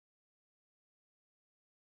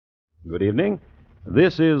Good evening.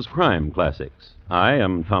 This is Crime Classics. I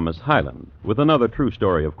am Thomas Hyland with another true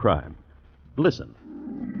story of crime. Listen.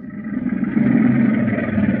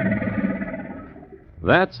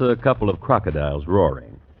 That's a couple of crocodiles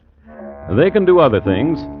roaring. They can do other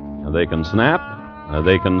things. They can snap.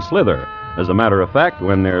 They can slither. As a matter of fact,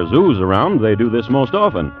 when there's zoos around, they do this most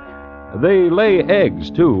often. They lay eggs,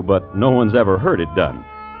 too, but no one's ever heard it done.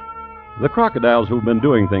 The crocodiles who've been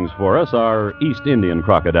doing things for us are East Indian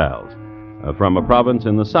crocodiles, from a province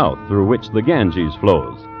in the south through which the Ganges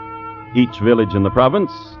flows. Each village in the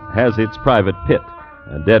province has its private pit,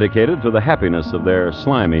 dedicated to the happiness of their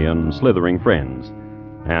slimy and slithering friends.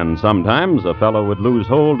 And sometimes a fellow would lose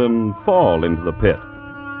hold and fall into the pit,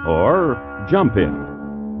 or jump in,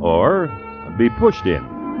 or be pushed in.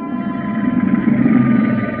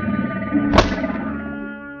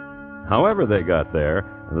 However they got there,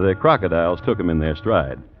 the crocodiles took them in their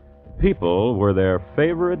stride. People were their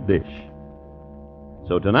favorite dish.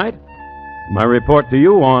 So tonight, my report to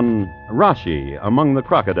you on Rashi among the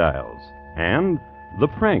crocodiles and the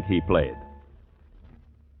prank he played.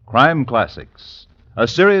 Crime Classics, a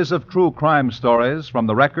series of true crime stories from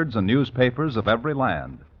the records and newspapers of every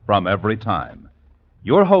land, from every time.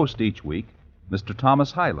 Your host each week, Mr.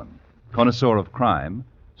 Thomas Hyland, connoisseur of crime,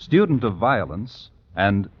 student of violence,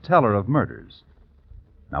 and teller of murders.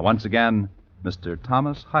 Now, once again, Mr.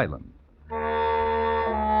 Thomas Hyland.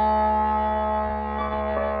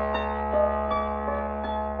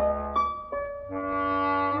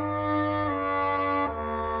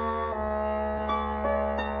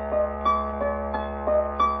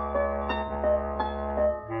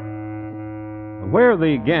 Where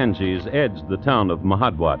the Ganges edged the town of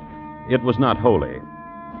Mahadwat, it was not holy.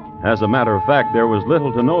 As a matter of fact, there was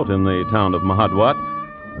little to note in the town of Mahadwat.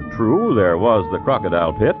 True, there was the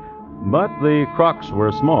crocodile pit, but the crocs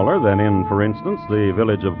were smaller than in, for instance, the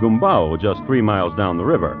village of Gumbao, just 3 miles down the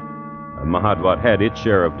river. Mahadwat had its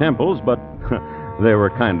share of temples, but they were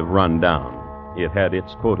kind of run down. It had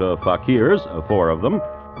its quota of fakirs, 4 of them,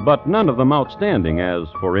 but none of them outstanding, as,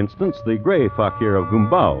 for instance, the gray fakir of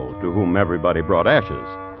Gumbao, to whom everybody brought ashes.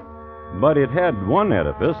 But it had one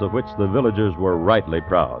edifice of which the villagers were rightly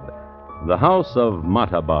proud, the house of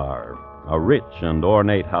Matabar, a rich and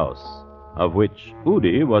ornate house, of which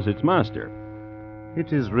Udi was its master.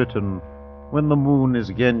 It is written, when the moon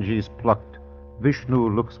is Ganges plucked, Vishnu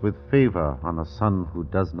looks with favor on a son who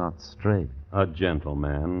does not stray. A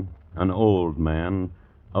gentleman, an old man,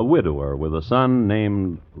 a widower with a son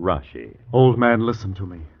named Rashi. Old man, listen to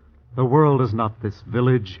me. The world is not this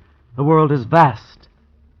village. The world is vast,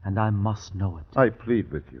 and I must know it. I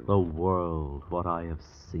plead with you. The world, what I have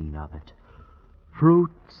seen of it.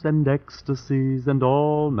 Fruits and ecstasies and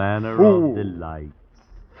all manner Fool. of delights.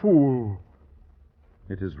 Fool!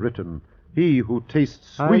 It is written, he who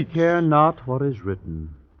tastes sweet. I care not what is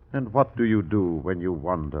written. And what do you do when you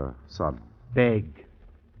wander, son? Beg.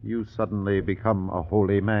 You suddenly become a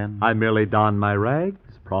holy man? I merely don my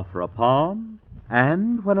rags, proffer a palm,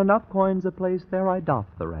 and when enough coins are placed there, I doff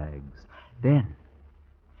the rags.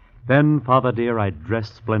 Then, father dear, I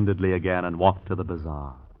dress splendidly again and walk to the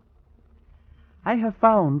bazaar. I have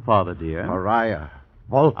found, father dear... Pariah,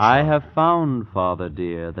 vulture. I have found, father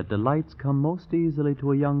dear, that delights come most easily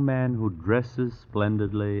to a young man who dresses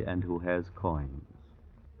splendidly and who has coins.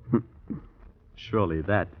 Surely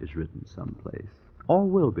that is written someplace, or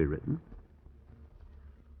will be written.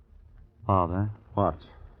 Father. What?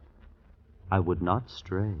 I would not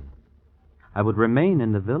stray. I would remain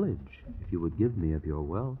in the village if you would give me of your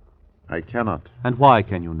wealth. I cannot. And why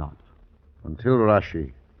can you not? Until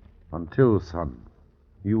Rashi, until, son,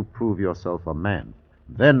 you prove yourself a man,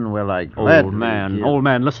 then will I gladly Old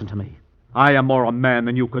man, listen to me. I am more a man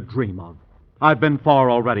than you could dream of. I've been far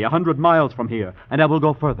already, 100 miles from here, and I will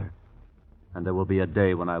go further. And there will be a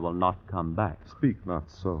day when I will not come back. Speak not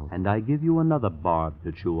so. And I give you another barb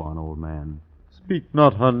to chew on, old man. Speak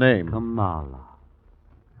not her name. Kamala.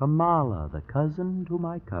 Kamala, the cousin to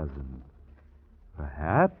my cousin.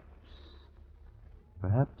 Perhaps,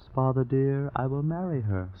 father dear, I will marry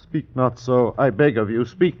her. Speak not so. I beg of you,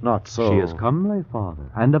 speak not so. She is comely, father,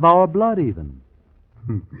 and of our blood even.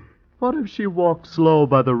 What if she walks slow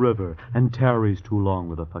by the river and tarries too long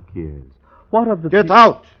with the fakirs? What of the... Get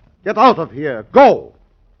out! Get out of here! Go!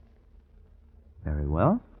 Very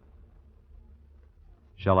well.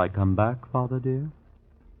 Shall I come back, father dear?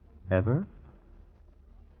 Ever?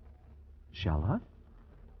 Shall I?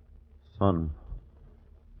 Son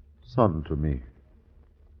to me.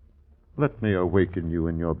 Let me awaken you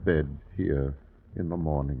in your bed here in the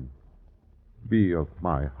morning. Be of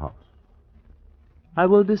my house. I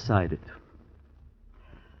will decide it.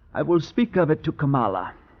 I will speak of it to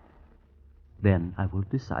Kamala. Then I will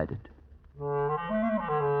decide it.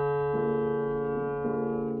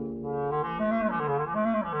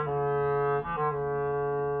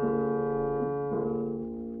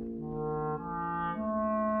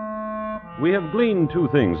 We have gleaned two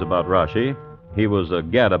things about Rashi. He was a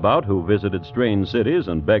gadabout who visited strange cities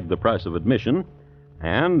and begged the price of admission,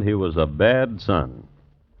 and he was a bad son.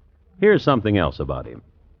 Here's something else about him.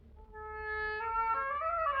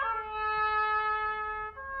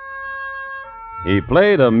 He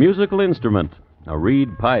played a musical instrument, a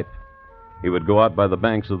reed pipe. He would go out by the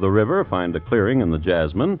banks of the river, find a clearing in the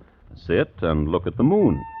jasmine, sit and look at the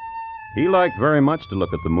moon. He liked very much to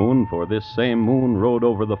look at the moon, for this same moon rode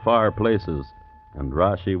over the far places, and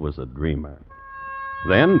Rashi was a dreamer.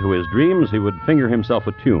 Then, to his dreams, he would finger himself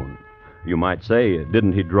a tune. You might say,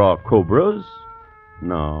 didn't he draw cobras?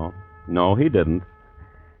 No, he didn't.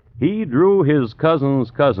 He drew his cousin's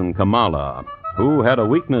cousin, Kamala, who had a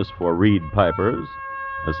weakness for reed pipers,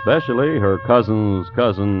 especially her cousin's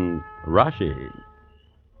cousin, Rashi.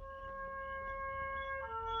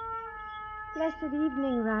 Blessed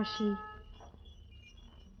evening, Rashi.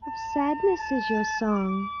 Of sadness is your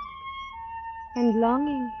song, and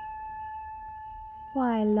longing.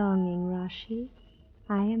 Why longing, Rashi?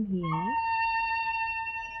 I am here.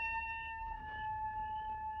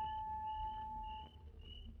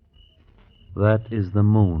 That is the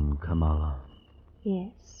moon, Kamala.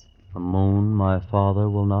 Yes. A moon my father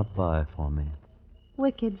will not buy for me.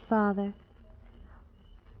 Wicked father.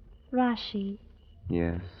 Rashi,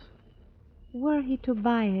 Yes. were he to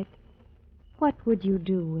buy it, what would you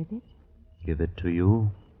do with it? Give it to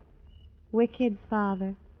you, Wicked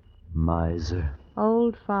father. miser,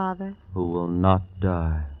 Old father. who will not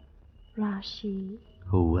die, Rashi.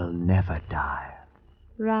 who will never die.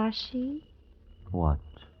 Rashi, What?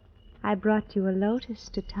 I brought you a lotus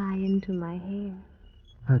to tie into my hair.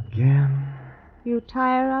 Again? You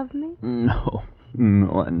tire of me? No,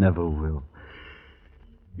 I never will.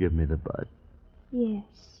 Give me the bud. Yes.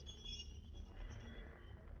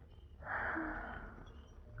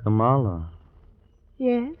 Kamala,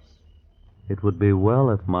 Yes? it would be well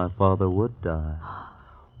if my father would die.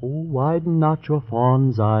 Oh, widen not your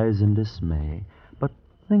fawn's eyes in dismay, but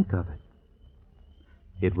think of it.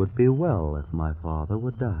 It would be well if my father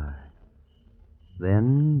would die.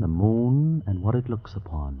 Then the moon and what it looks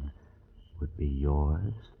upon would be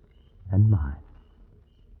yours and mine.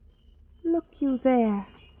 Look you there,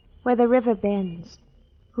 where the river bends.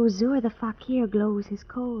 Huzur the fakir glows his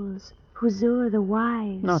coals. Huzur the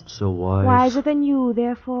wise. Not so wise. Wiser than you,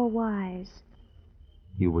 therefore wise.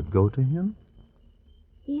 You would go to him?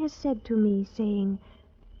 He has said to me, saying,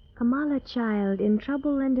 Kamala, child, in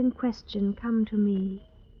trouble and in question, come to me.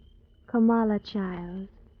 Kamala, child,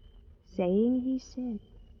 saying he said,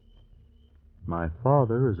 My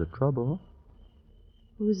father is a trouble.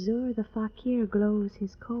 Huzur the fakir glows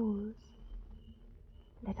his coals.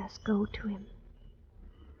 Let us go to him.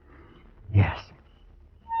 Yes.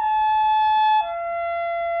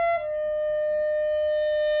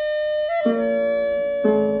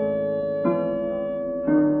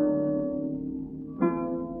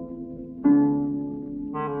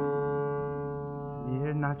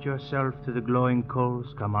 Near not yourself to the glowing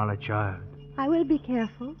coals, Kamala, child. I will be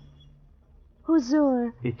careful.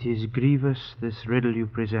 Huzur, It is grievous, this riddle you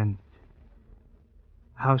present.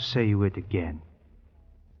 How say you it again?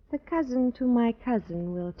 the cousin to my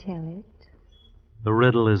cousin will tell it. The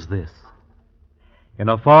riddle is this. In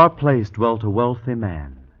a far place dwelt a wealthy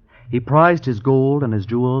man. He prized his gold and his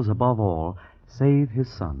jewels above all, save his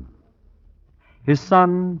son. His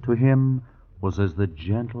son to him was as the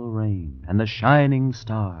gentle rain and the shining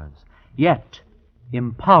stars. Yet,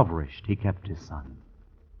 impoverished, he kept his son.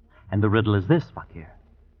 And the riddle is this, Fakir.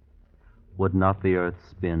 Would not the earth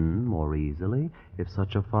spin more easily if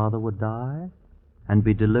such a father would die and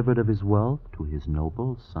be delivered of his wealth to his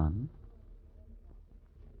noble son?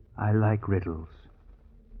 I like riddles.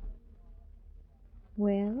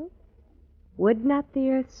 Well, would not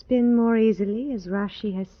the earth spin more easily, as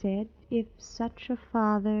Rashi has said, if such a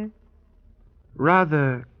father...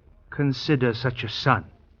 Rather consider such a son.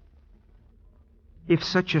 If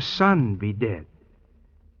such a son be dead,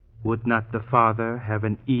 would not the father have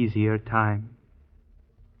an easier time?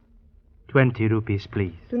 20 rupees,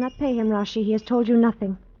 please. Do not pay him, Rashi. He has told you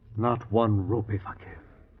nothing. Not one rupee, Fakir.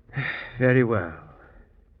 Very well.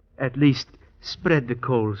 At least spread the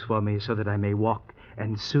coals for me so that I may walk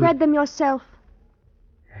and soon... Spread them yourself.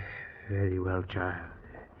 Very well, child.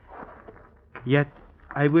 Yet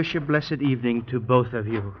I wish a blessed evening to both of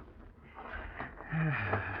you.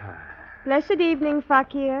 Blessed evening,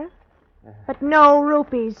 Fakir. But no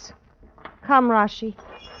rupees. Come, Rashi.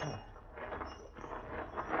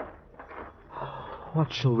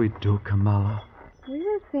 What shall we do, Kamala? We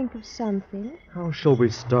will think of something. How shall we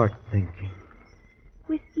start thinking?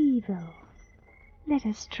 With evil. Let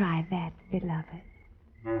us try that, beloved.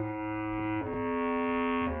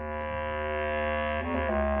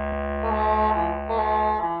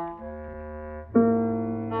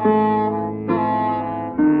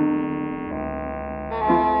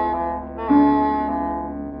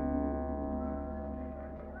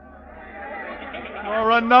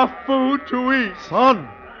 Enough food to eat. Son,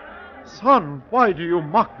 why do you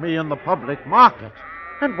mock me in the public market?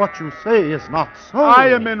 And what you say is not so. I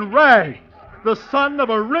am in rags, the son of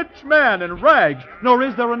a rich man in rags, nor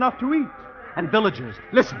is there enough to eat. And villagers,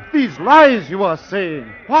 listen. These lies you are saying.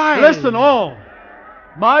 Why? Listen all.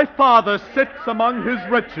 My father sits among his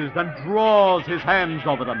riches and draws his hands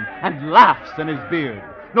over them and laughs in his beard.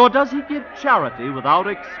 Nor does he give charity without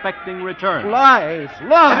expecting return. Lies. It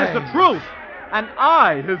is the truth. And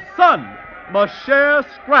I, his son, must share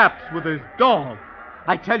scraps with his dog.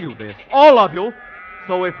 I tell you this, all of you,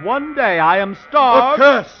 so if one day I am starved...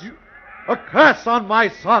 A curse on my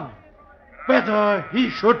son. Better he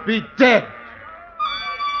should be dead.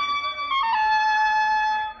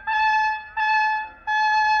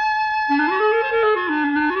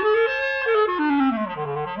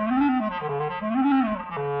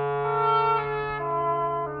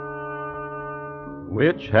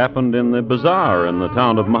 Which happened in the bazaar in the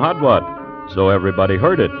town of Mahadwat, so everybody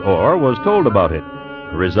heard it or was told about it.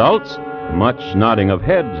 Results? Much nodding of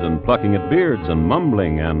heads and plucking at beards and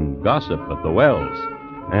mumbling and gossip at the wells.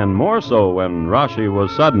 And more so when Rashi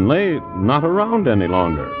was suddenly not around any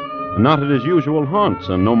longer, not at his usual haunts,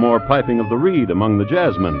 and no more piping of the reed among the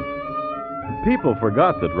jazzmen. People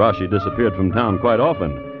forgot that Rashi disappeared from town quite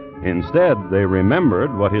often. Instead, they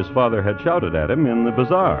remembered what his father had shouted at him in the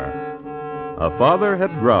bazaar. A father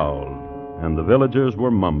had growled, and the villagers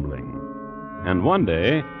were mumbling. And one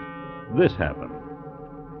day, this happened.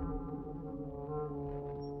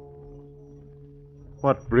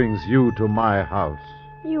 What brings you to my house?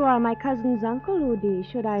 You are my cousin's uncle,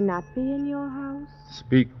 Udi. Should I not be in your house?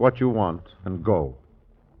 Speak what you want and go.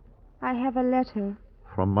 I have a letter.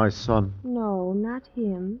 From my son? No, not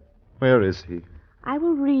him. Where is he? I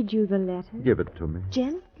will read you the letter. Give it to me.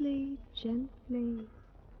 Gently, gently.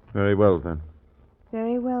 Very well, then.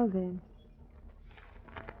 Very well, then.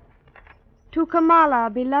 To Kamala,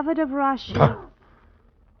 beloved of Rashi.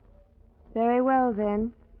 Very well,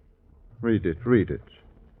 then. Read it.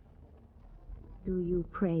 Do you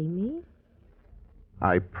pray me?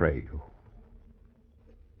 I pray you.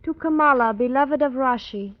 To Kamala, beloved of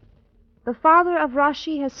Rashi. The father of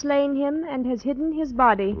Rashi has slain him and has hidden his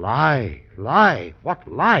body. Lie. What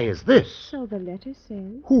lie is this? So the letter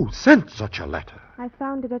says. Who sent such a letter? I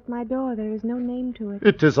found it at my door. There is no name to it.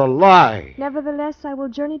 It is a lie. Nevertheless, I will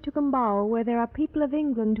journey to Gumbau, where there are people of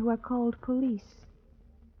England who are called police.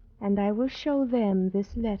 And I will show them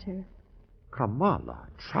this letter. Kamala,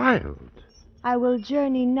 child. I will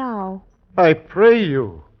journey now. I pray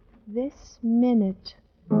you. This minute.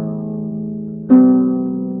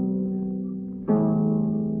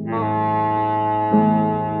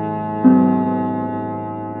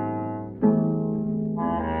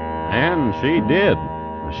 And she did.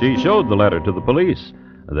 She showed the letter to the police.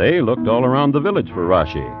 They looked all around the village for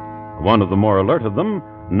Rashi. One of the more alert of them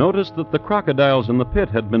noticed that the crocodiles in the pit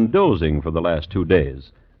had been dozing for the last 2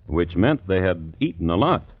 days, which meant they had eaten a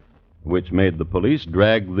lot, which made the police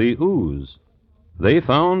drag the ooze. They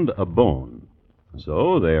found a bone.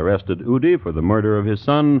 So they arrested Udi for the murder of his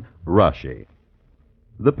son, Rashi.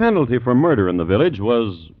 The penalty for murder in the village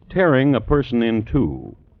was tearing a person in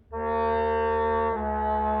two.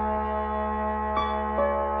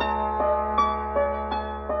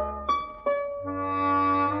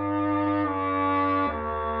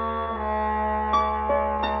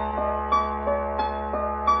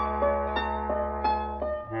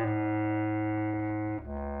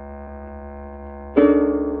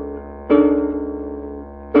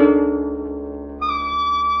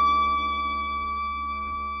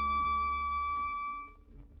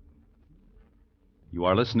 You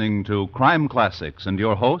are listening to Crime Classics and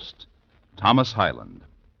your host, Thomas Hyland.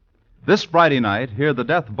 This Friday night, hear the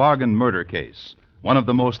death bargain murder case, one of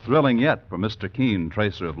the most thrilling yet for Mr. Keene,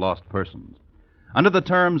 tracer of lost persons. Under the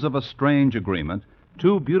terms of a strange agreement,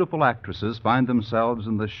 2 beautiful actresses find themselves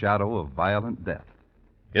in the shadow of violent death.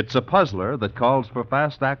 It's a puzzler that calls for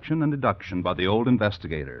fast action and deduction by the old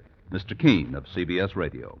investigator, Mr. Keene of CBS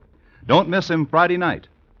Radio. Don't miss him Friday night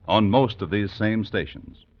on most of these same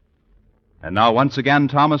stations. And now, once again,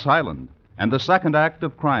 Thomas Hyland and the second act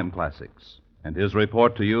of Crime Classics, and his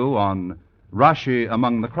report to you on Rashi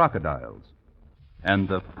Among the Crocodiles and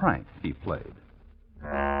the prank he played.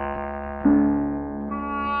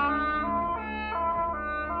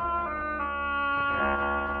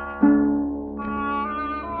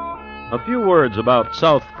 A few words about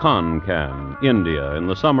South Konkan, India, in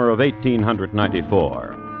the summer of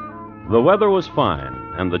 1894. The weather was fine,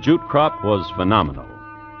 and the jute crop was phenomenal.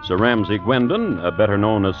 Sir Ramsay Gwendon, better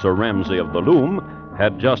known as Sir Ramsay of the Loom,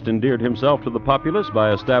 had just endeared himself to the populace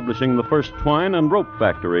by establishing the first twine and rope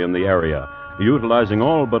factory in the area, utilizing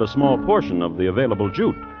all but a small portion of the available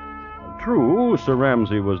jute. True, Sir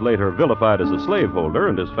Ramsay was later vilified as a slaveholder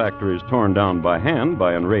and his factories torn down by hand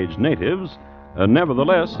by enraged natives.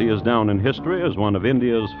 Nevertheless, he is down in history as one of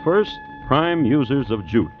India's first prime users of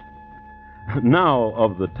jute. Now,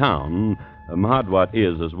 of the town, Mahadwat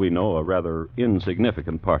is, as we know, a rather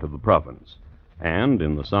insignificant part of the province. And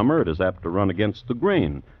in the summer, it is apt to run against the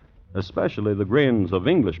grain, especially the grains of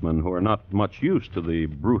Englishmen who are not much used to the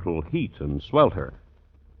brutal heat and swelter.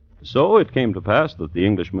 So it came to pass that the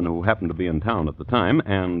Englishman who happened to be in town at the time,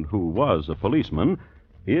 and who was a policeman,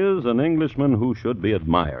 is an Englishman who should be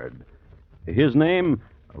admired. His name,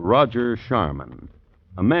 Roger Sharman,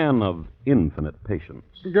 a man of infinite patience.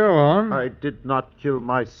 Go on. I did not kill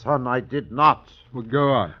my son. I did not. Well, go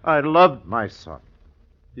on. I loved my son.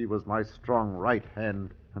 He was my strong right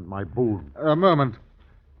hand and my boon. A moment.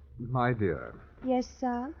 My dear, Yes,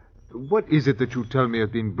 sir? what is it that you tell me has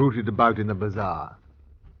been bruited about in the bazaar?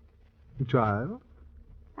 Child?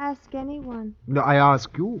 Ask anyone. No, I ask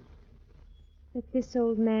you. That this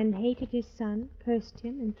old man hated his son, cursed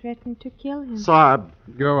him, and threatened to kill him. Saab,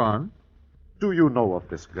 Go on. do you know of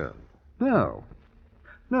this girl? No.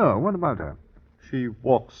 No, what about her? She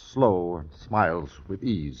walks slow and smiles with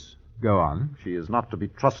ease. Go on. She is not to be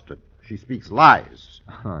trusted. She speaks lies.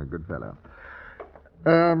 Oh, good fellow.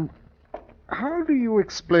 How do you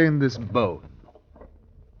explain this bone?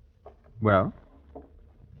 Well?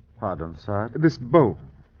 Pardon, Saab? This bone.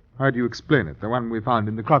 How do you explain it? The one we found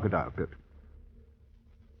in the crocodile pit.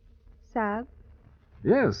 Sir,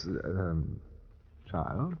 Yes,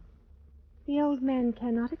 child. the old man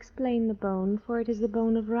cannot explain the bone, for it is the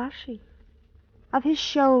bone of Rashi, of his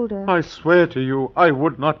shoulder. I swear to you, I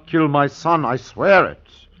would not kill my son. I swear it.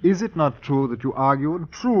 Is it not true that you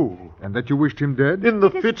argued? True. And that you wished him dead? In the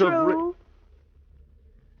It is fit of... true.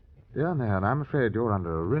 Dear man, I'm afraid you're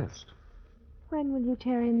under arrest. When will you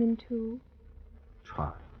tear him in two?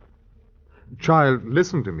 Child. Child,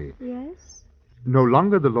 listen to me. Yes? No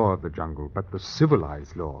longer the law of the jungle, but the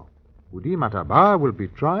civilized law. Udi Mataba will be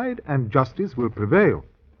tried, and justice will prevail.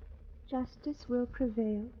 Justice will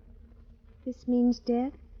prevail. This means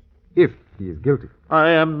death? If he is guilty. I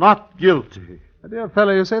am not guilty. My dear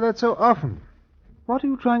fellow, you say that so often. What are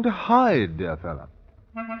you trying to hide, dear fellow?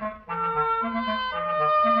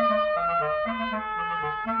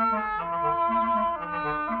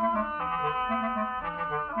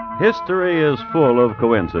 History is full of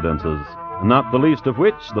coincidences, not the least of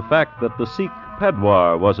which the fact that the Sikh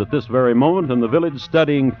Pedwar was at this very moment in the village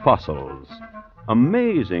studying fossils.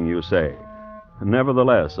 Amazing, you say.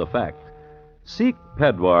 Nevertheless, a fact. Sikh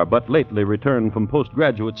Pedwar, but lately returned from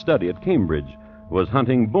postgraduate study at Cambridge, was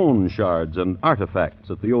hunting bone shards and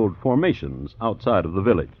artifacts at the old formations outside of the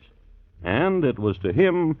village. And it was to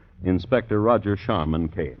him Inspector Roger Sharman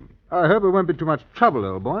came. I hope it won't be too much trouble,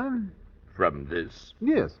 old boy. From this?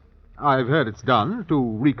 Yes. I've heard it's done to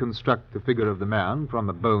reconstruct the figure of the man from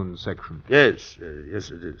a bone section. Yes, yes,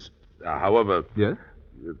 it is. However, Yes?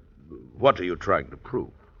 what are you trying to prove?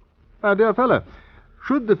 My dear fellow,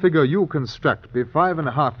 should the figure you construct be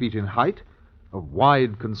 5.5 feet in height, of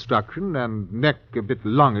wide construction, and neck a bit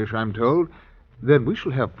longish, I'm told, then we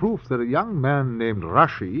shall have proof that a young man named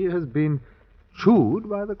Rashi has been chewed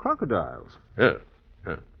by the crocodiles. Yeah,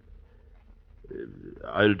 yeah.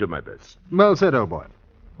 I'll do my best. Well said, old boy.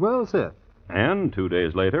 Well said. And 2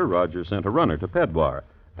 days later, Roger sent a runner to Pedwar,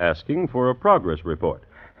 asking for a progress report.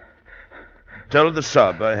 Tell the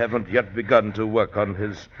sub I haven't yet begun to work on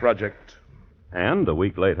his project. And a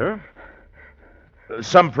week later,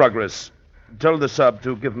 Some progress. Tell the sub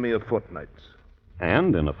to give me a fortnight.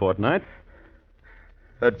 and in a fortnight,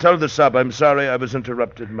 Tell the sub I'm sorry I was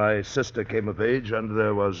interrupted. My sister came of age and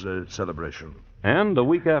there was a celebration. and a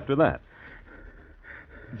week after that.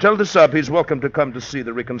 Tell the sub he's welcome to come to see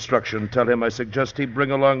the reconstruction. Tell him I suggest he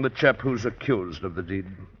bring along the chap who's accused of the deed.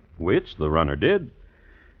 Which the runner did.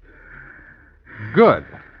 Good.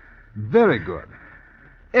 Very good.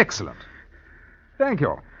 Excellent. Thank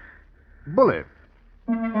you. Bully.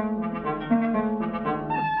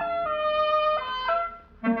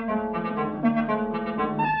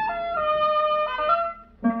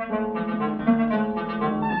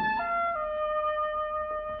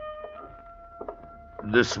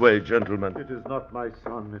 This way, gentlemen. It is not my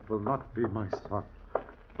son. It will not be my son.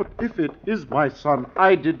 But if it is my son,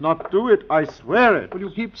 I did not do it. I swear it. Well,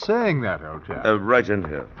 you keep saying that, old chap. Right in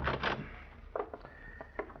here.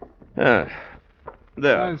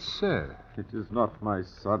 There. I say. It is not my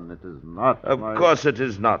son. It is not Of my... course it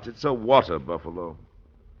is not. It's a water buffalo.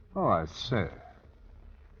 Oh, I say.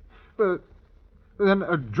 But then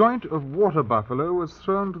a joint of water buffalo was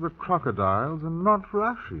thrown to the crocodiles and not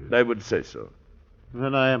Rashid. I would say so.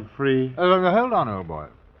 Then I am free. Hold on, old boy.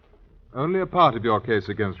 Only a part of your case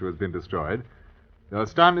against you has been destroyed. Your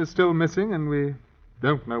son is still missing, and we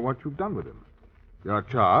don't know what you've done with him. You're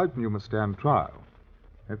charged, and you must stand trial.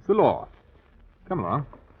 It's the law. Come along.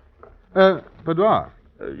 Boudoir.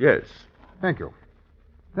 Yes. Thank you.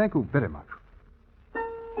 Thank you very much.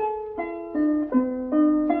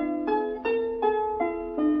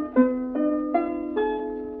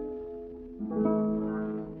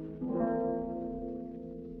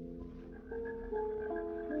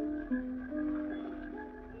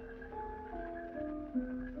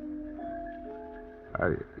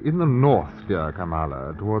 In the north, dear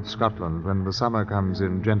Kamala, towards Scotland, when the summer comes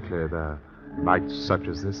in gently, there are nights such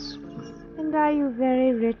as this. And are you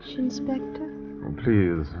very rich, Inspector? Oh,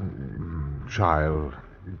 please, child,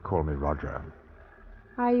 call me Roger.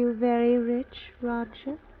 Are you very rich,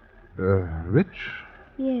 Roger? Rich?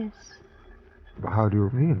 Yes. How do you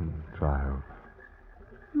mean, child?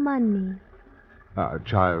 Money.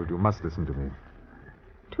 Child, you must listen to me.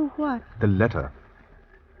 To what? The letter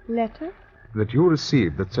Letter? that you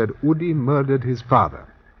received that said Udi murdered his father.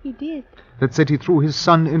 He did. That said he threw his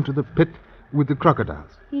son into the pit with the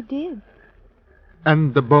crocodiles. He did.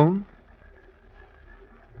 And the bone?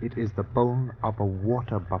 It is the bone of a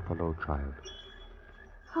water buffalo, child.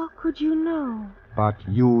 How could you know? But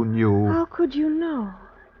you knew. How could you know?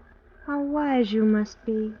 How wise you must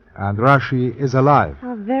be. And Rashi is alive.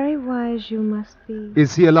 How very wise you must be.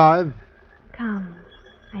 Is he alive? Come.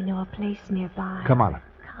 I know a place nearby. Kamala.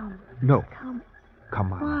 Come. No. Come.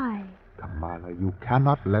 Kamala. Why? Kamala, you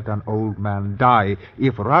cannot let an old man die.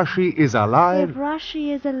 If Rashi is alive... If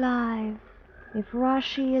Rashi is alive. If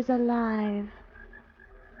Rashi is alive.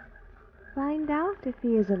 Find out if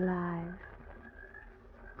he is alive.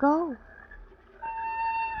 Go.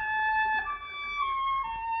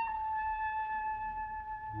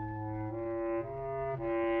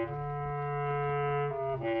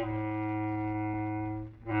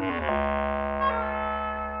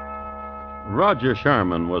 Roger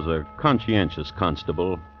Sharman was a conscientious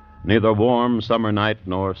constable. Neither warm summer night,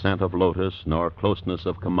 nor scent of lotus, nor closeness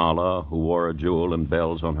of Kamala, who wore a jewel and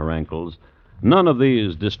bells on her ankles, none of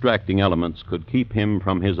these distracting elements could keep him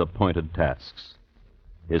from his appointed tasks.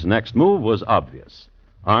 His next move was obvious.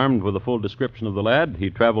 Armed with a full description of the lad,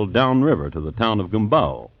 he traveled downriver to the town of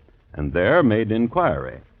Gumbao, and there made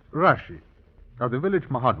inquiry. Rashi, of the village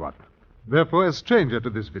Mahadwat. Therefore a stranger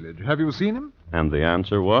to this village. Have you seen him? And the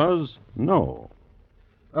answer was no.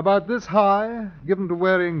 About this high, given to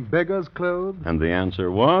wearing beggar's clothes? And the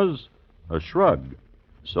answer was a shrug.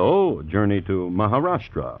 So, journey to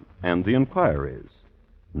Maharashtra, and the inquiries.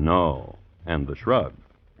 No, and the shrug.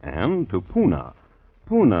 And to Pune.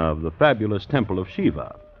 Pune of the fabulous temple of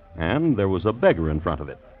Shiva. And there was a beggar in front of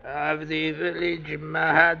it. Of the village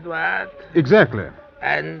Mahadwat? Exactly.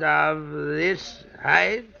 And of this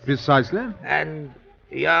height? Precisely. And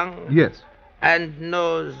young? Yes. And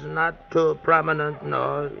nose not too prominent,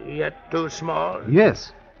 nor yet too small?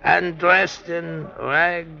 Yes. And dressed in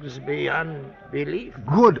rags beyond belief?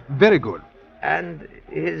 Good, very good. And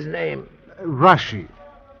his name? Rashi.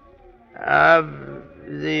 Of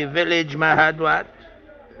the village Mahadwat?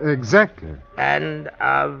 Exactly. And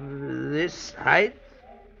of this height?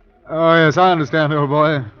 Oh, yes, I understand, old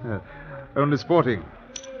boy. Only sporting.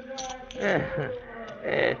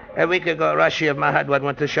 A week ago, Rashi of Mahadwat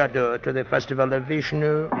went to Shadur to the festival of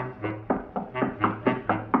Vishnu.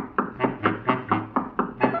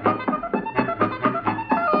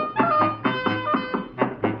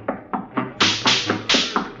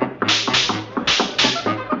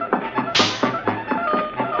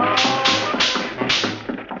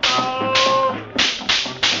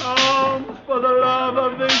 Alms for the love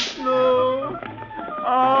of Vishnu!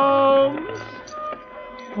 Alms!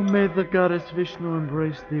 Oh, may the goddess Vishnu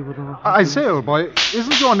embrace thee with all I say, old boy,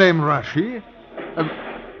 isn't your name Rashi?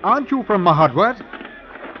 Aren't you from Mahadwat?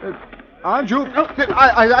 Aren't you?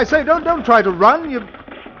 I say, don't try to run. You.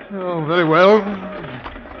 Oh, very well.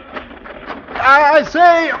 I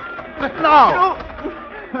say, now.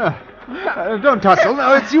 Don't tussle.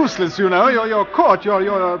 No, it's useless, you know. You're caught.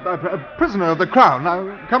 You're a prisoner of the crown.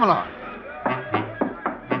 Now, come along.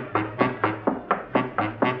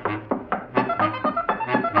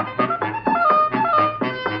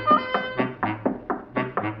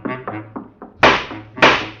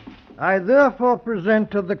 I therefore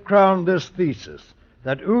present to the Crown this thesis,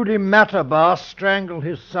 that Udi Matabar strangled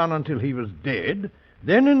his son until he was dead.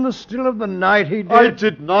 Then in the still of the night he did... I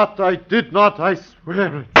did not, I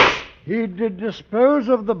swear it. He did dispose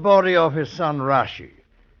of the body of his son Rashi.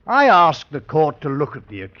 I ask the court to look at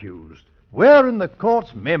the accused. Where in the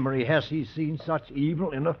court's memory has he seen such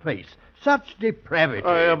evil in a face, such depravity?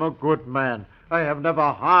 I am a good man. I have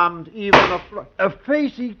never harmed even a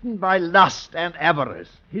face eaten by lust and avarice.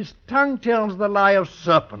 His tongue tells the lie of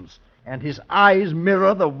serpents, and his eyes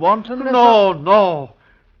mirror the wantonness No.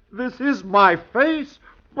 This is my face,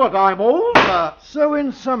 but I'm older. So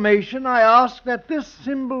in summation, I ask that this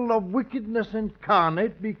symbol of wickedness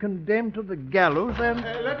incarnate be condemned to the gallows and...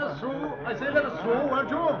 Let us through. I say let us through, won't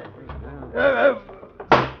you?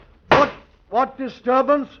 What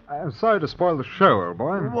disturbance? I'm sorry to spoil the show, old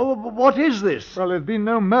boy. What is this? Well, there's been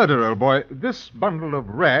no murder, old boy. This bundle of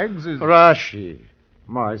rags is... Rashi,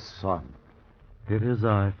 my son. It is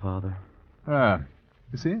I, Father. Ah,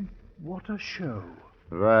 you see? What a show.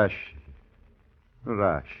 Rashi.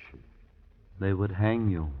 They would hang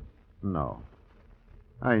you. No.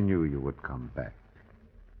 I knew you would come back.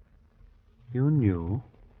 You knew?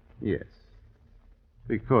 Yes.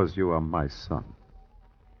 Because you are my son.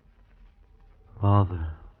 Father.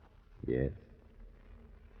 Yes.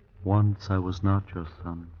 Once I was not your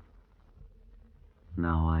son.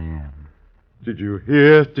 Now I am. Did you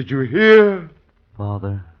hear?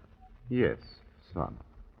 Father. Yes, son.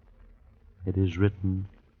 It is written,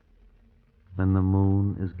 when the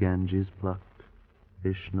moon is Ganges plucked,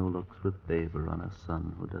 Vishnu looks with favor on a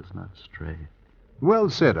son who does not stray. Well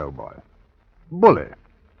said, old boy. Bully.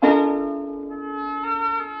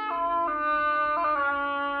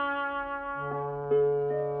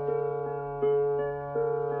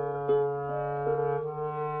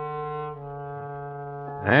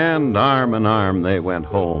 And arm in arm they went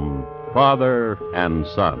home, father and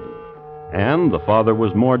son. And the father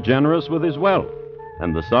was more generous with his wealth,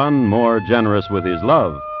 and the son more generous with his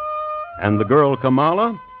love. And the girl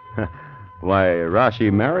Kamala? Why,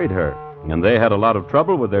 Rashi married her, and they had a lot of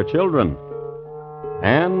trouble with their children.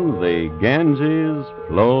 And the Ganges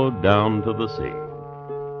flowed down to the sea.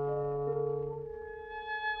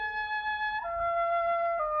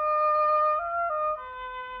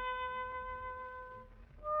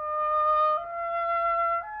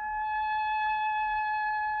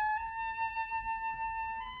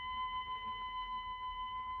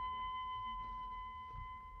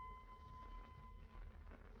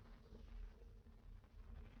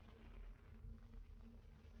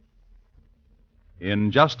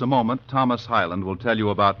 In just a moment, Thomas Hyland will tell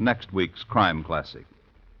you about next week's crime classic.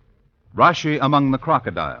 Rashi Among the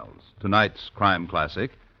Crocodiles, tonight's crime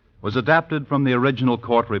classic, was adapted from the original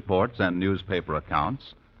court reports and newspaper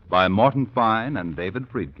accounts by Morton Fine and David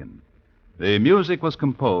Friedkin. The music was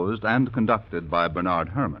composed and conducted by Bernard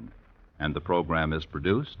Herrmann, and the program is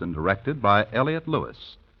produced and directed by Elliott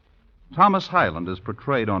Lewis. Thomas Hyland is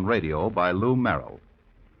portrayed on radio by Lou Merrill.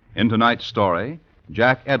 In tonight's story,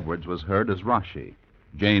 Jack Edwards was heard as Rashi,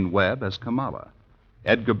 Jane Webb as Kamala,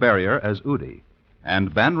 Edgar Barrier as Udi,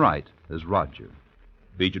 and Ben Wright as Raju.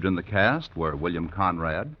 Featured in the cast were William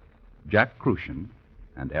Conrad, Jack Crucian,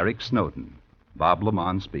 and Eric Snowden, Bob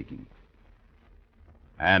Lamont speaking.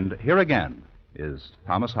 And here again is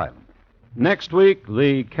Thomas Hyland. Next week,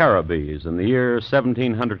 the Caribbees in the year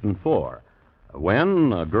 1704,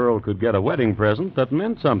 when a girl could get a wedding present that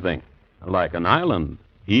meant something, like an island,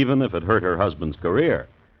 even if it hurt her husband's career.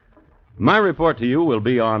 My report to you will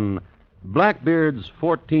be on Blackbeard's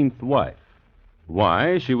 14th wife,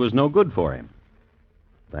 why she was no good for him.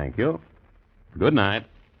 Thank you. Good night.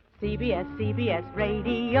 CBS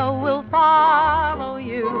Radio will follow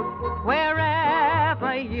you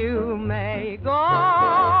wherever you may go.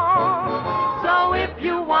 So if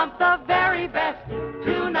you want the very best,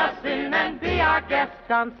 tune us in and be our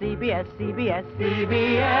guest on CBS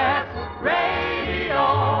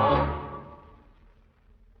Radio.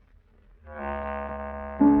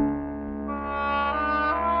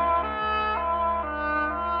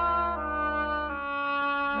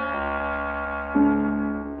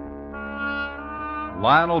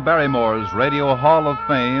 Lionel Barrymore's Radio Hall of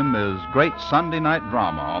Fame is great Sunday night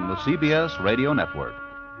drama on the CBS Radio Network.